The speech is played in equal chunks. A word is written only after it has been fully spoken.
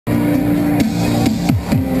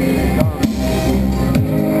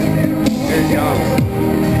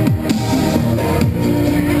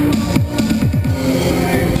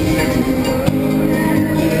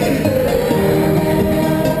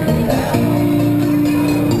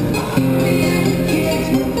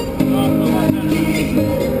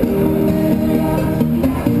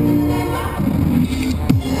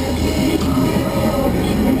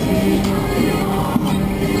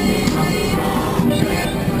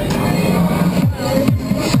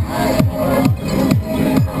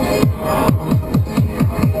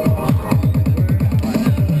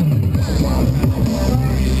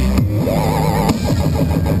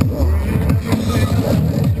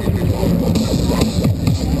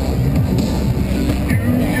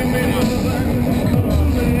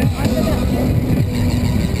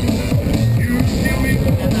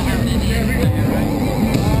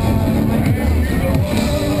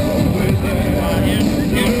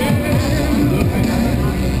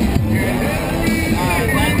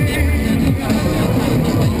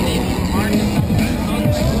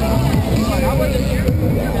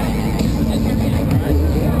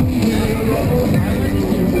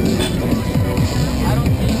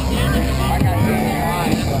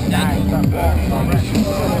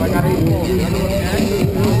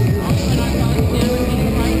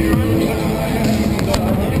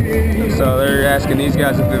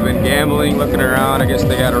guess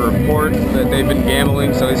they got a report that they've been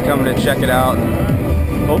gambling, so he's coming to check it out.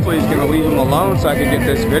 Hopefully he's gonna leave them alone so I can get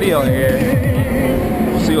this video here.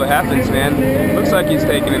 We'll see what happens, man. Looks like he's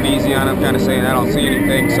taking it easy on him, kind of saying I don't see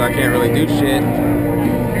anything, so I can't really do shit.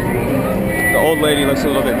 The old lady looks a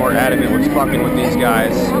little bit more adamant with fucking with these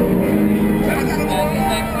guys.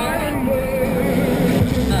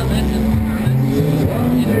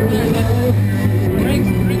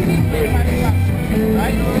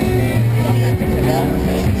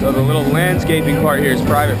 So the little landscaping part here is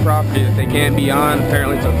private property that they can't be on.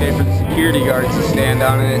 Apparently it's okay for the security guards to stand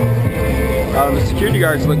on it. The security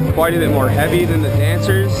guards look quite a bit more heavy than the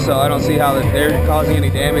dancers, so I don't see how that they're causing any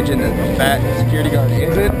damage and the fat security guard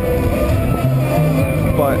isn't.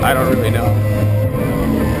 But I don't really know.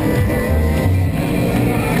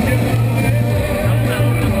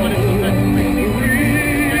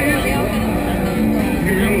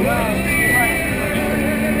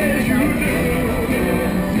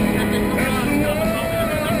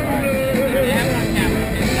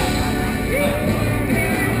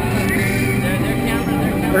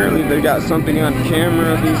 Apparently they got something on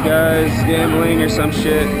camera of these guys gambling or some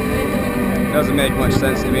shit. Doesn't make much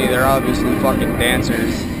sense to me. They're obviously fucking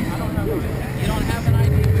dancers.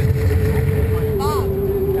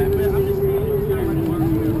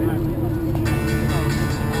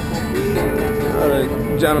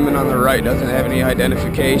 The gentleman on the right doesn't have any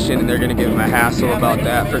identification, and they're gonna give him a hassle about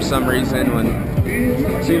that for some reason, when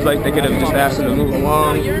it seems like they could have just asked him to move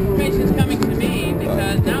along. Your information is coming to me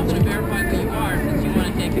because now I'm gonna verify who you are since you want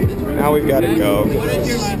to take it this route. Now we've got to go because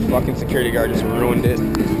this fucking security guard just ruined it.